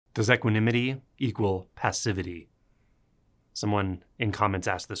Does equanimity equal passivity? Someone in comments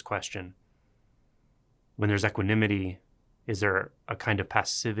asked this question. When there's equanimity, is there a kind of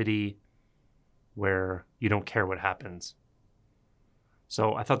passivity where you don't care what happens?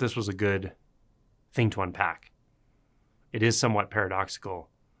 So I thought this was a good thing to unpack. It is somewhat paradoxical,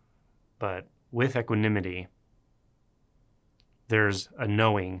 but with equanimity, there's a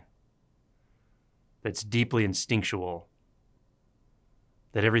knowing that's deeply instinctual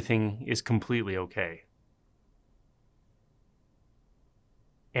that everything is completely okay.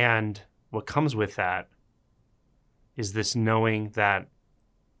 And what comes with that is this knowing that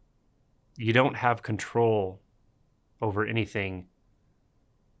you don't have control over anything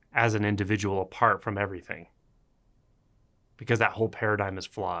as an individual apart from everything, because that whole paradigm is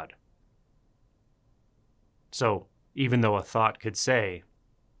flawed. So even though a thought could say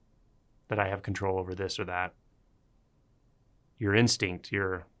that I have control over this or that, your instinct,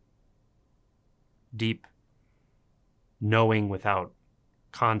 your deep knowing without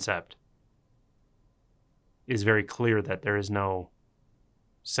concept is very clear that there is no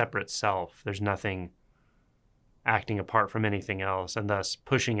separate self. There's nothing acting apart from anything else, and thus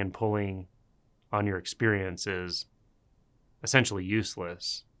pushing and pulling on your experience is essentially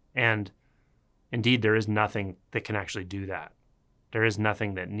useless. And indeed, there is nothing that can actually do that. There is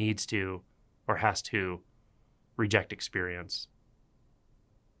nothing that needs to or has to reject experience.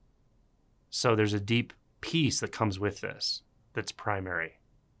 So there's a deep peace that comes with this that's primary,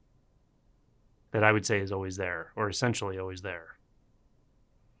 that I would say is always there, or essentially always there.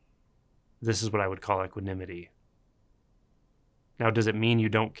 This is what I would call equanimity. Now, does it mean you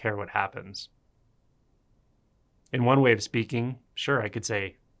don't care what happens? In one way of speaking, sure, I could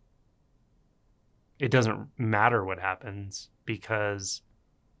say it doesn't matter what happens, because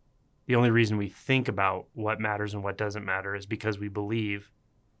the only reason we think about what matters and what doesn't matter is because we believe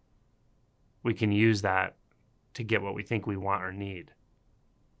we can use that to get what we think we want or need.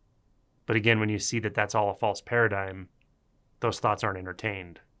 But again, when you see that that's all a false paradigm, those thoughts aren't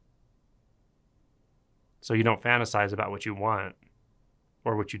entertained. So you don't fantasize about what you want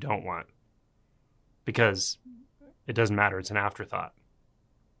or what you don't want, because it doesn't matter. It's an afterthought.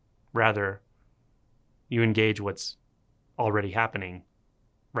 Rather, you engage what's already happening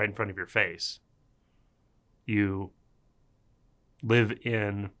right in front of your face. You live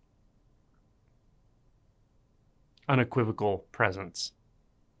in unequivocal presence.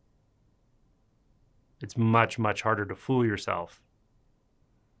 It's much, much harder to fool yourself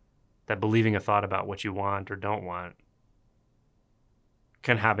that believing a thought about what you want or don't want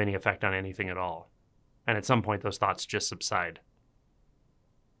can have any effect on anything at all. And at some point, those thoughts just subside.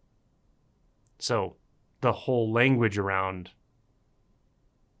 So the whole language around,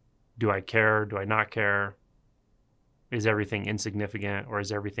 do I care? Do I not care? Is everything insignificant, or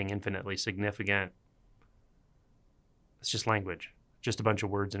is everything infinitely significant? It's just language, just a bunch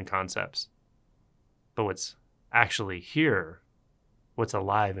of words and concepts. But what's actually here, what's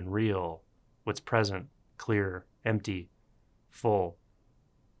alive and real, what's present, clear, empty, full,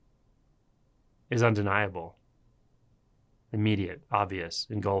 is undeniable, immediate, obvious,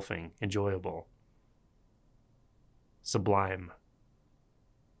 engulfing, enjoyable, sublime,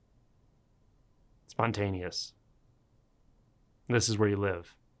 spontaneous. This is where you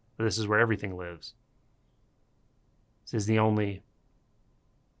live. This is where everything lives. This is the only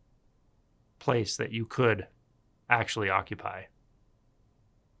place that you could actually occupy.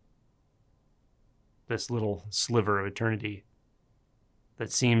 This little sliver of eternity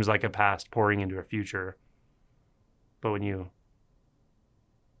that seems like a past pouring into a future. But when you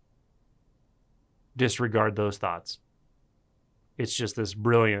disregard those thoughts, it's just this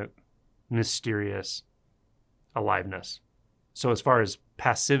brilliant, mysterious aliveness. So as far as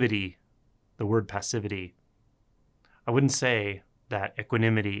passivity, the word passivity, I wouldn't say that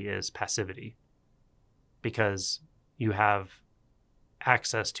equanimity is passivity, because you have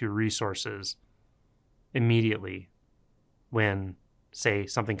access to resources immediately when, say,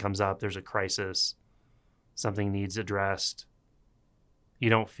 something comes up, there's a crisis, something needs addressed. You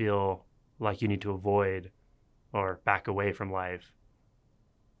don't feel like you need to avoid or back away from life.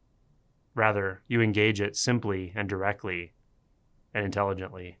 Rather, you engage it simply and directly and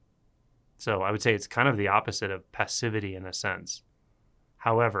intelligently. So I would say it's kind of the opposite of passivity in a sense.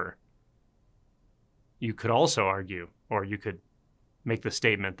 However, you could also argue, or you could make the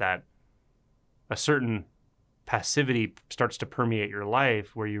statement that a certain passivity starts to permeate your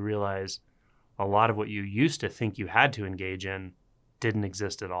life where you realize a lot of what you used to think you had to engage in didn't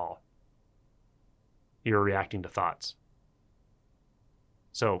exist at all. You're reacting to thoughts.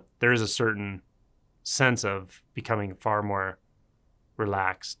 So there is a certain sense of becoming far more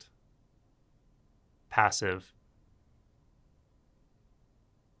relaxed, passive.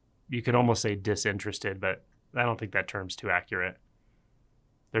 You could almost say disinterested, but I don't think that term's too accurate.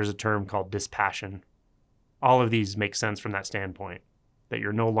 There's a term called dispassion. All of these make sense from that standpoint, that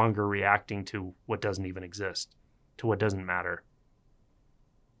you're no longer reacting to what doesn't even exist, to what doesn't matter.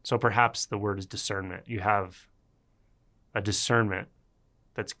 So perhaps the word is discernment. You have a discernment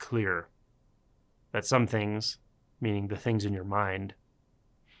that's clear, that some things, meaning the things in your mind,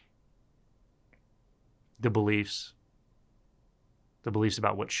 the beliefs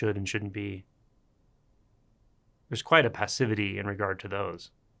about what should and shouldn't be, there's quite a passivity in regard to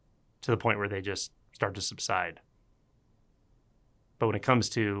those, to the point where they just start to subside. But when it comes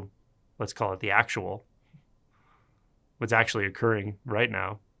to, let's call it the actual, what's actually occurring right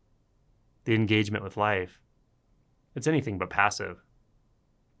now, the engagement with life, it's anything but passive.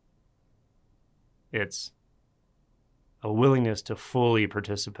 It's a willingness to fully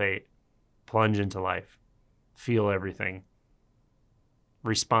participate, plunge into life, feel everything,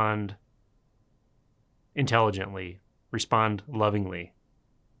 respond intelligently, respond lovingly.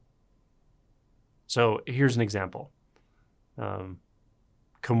 So here's an example.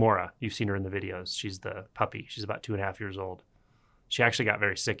 Kimura, you've seen her in the videos. She's the puppy. She's about 2.5 years old. She actually got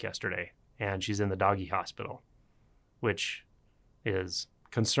very sick yesterday, and she's in the doggy hospital, which is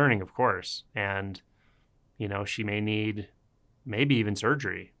concerning, of course. And, she may need maybe even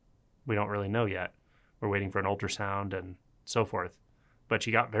surgery. We don't really know yet. We're waiting for an ultrasound and so forth. But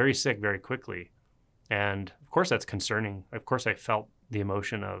she got very sick very quickly. And of course, that's concerning. Of course, I felt the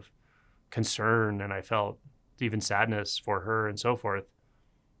emotion of concern, and I felt even sadness for her and so forth.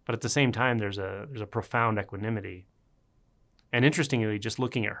 But at the same time, there's a profound equanimity. And interestingly, just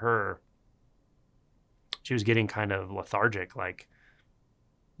looking at her, she was getting kind of lethargic, like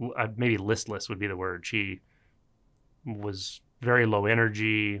maybe listless would be the word. She was very low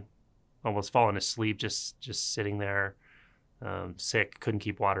energy, almost falling asleep, just sitting there, sick, couldn't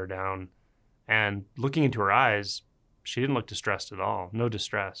keep water down. And looking into her eyes, she didn't look distressed at all. No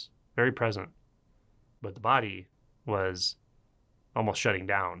distress, very present. But the body was almost shutting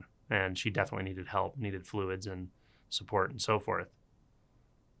down, and she definitely needed help, needed fluids and support and so forth.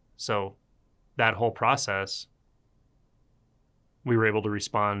 So that whole process, we were able to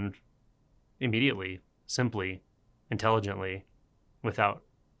respond immediately, simply, intelligently, without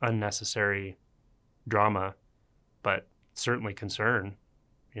unnecessary drama, but certainly concern.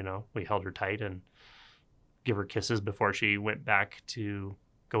 We held her tight and give her kisses before she went back to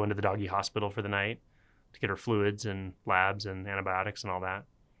go into the doggy hospital for the night to get her fluids and labs and antibiotics and all that.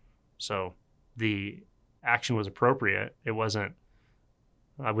 So the action was appropriate. It wasn't,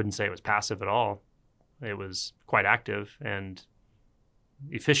 I wouldn't say it was passive at all. It was quite active and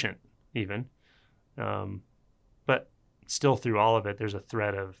efficient even. But still through all of it, there's a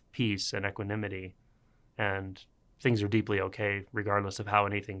thread of peace and equanimity, and things are deeply okay regardless of how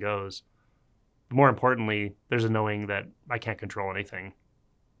anything goes. But more importantly, there's a knowing that I can't control anything.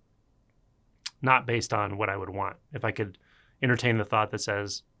 Not based on what I would want. If I could entertain the thought that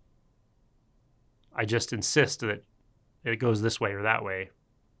says, I just insist that it goes this way or that way,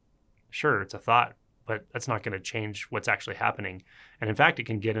 sure, it's a thought, but that's not going to change what's actually happening. And in fact, it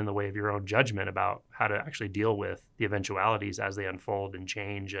can get in the way of your own judgment about how to actually deal with the eventualities as they unfold and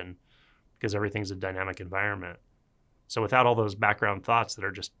change, and because everything's a dynamic environment. So without all those background thoughts that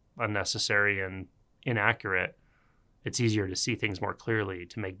are just unnecessary and inaccurate, it's easier to see things more clearly,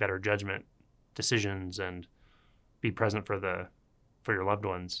 to make better judgment decisions and be present for your loved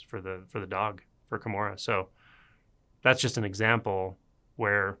ones, for the dog, for Kimura. So that's just an example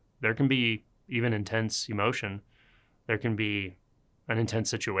where there can be even intense emotion, there can be an intense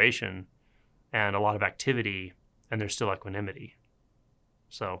situation and a lot of activity, and there's still equanimity.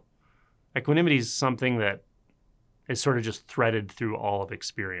 So equanimity is something that is sort of just threaded through all of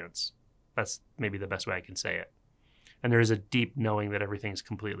experience. That's maybe the best way I can say it. And there is a deep knowing that everything's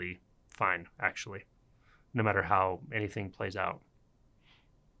completely fine, actually, no matter how anything plays out.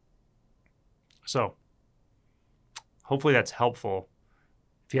 So hopefully that's helpful.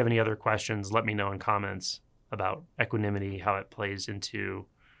 If you have any other questions, let me know in comments about equanimity, how it plays into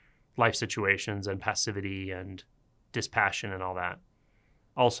life situations and passivity and dispassion and all that.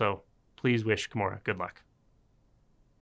 Also, please wish Kimura good luck.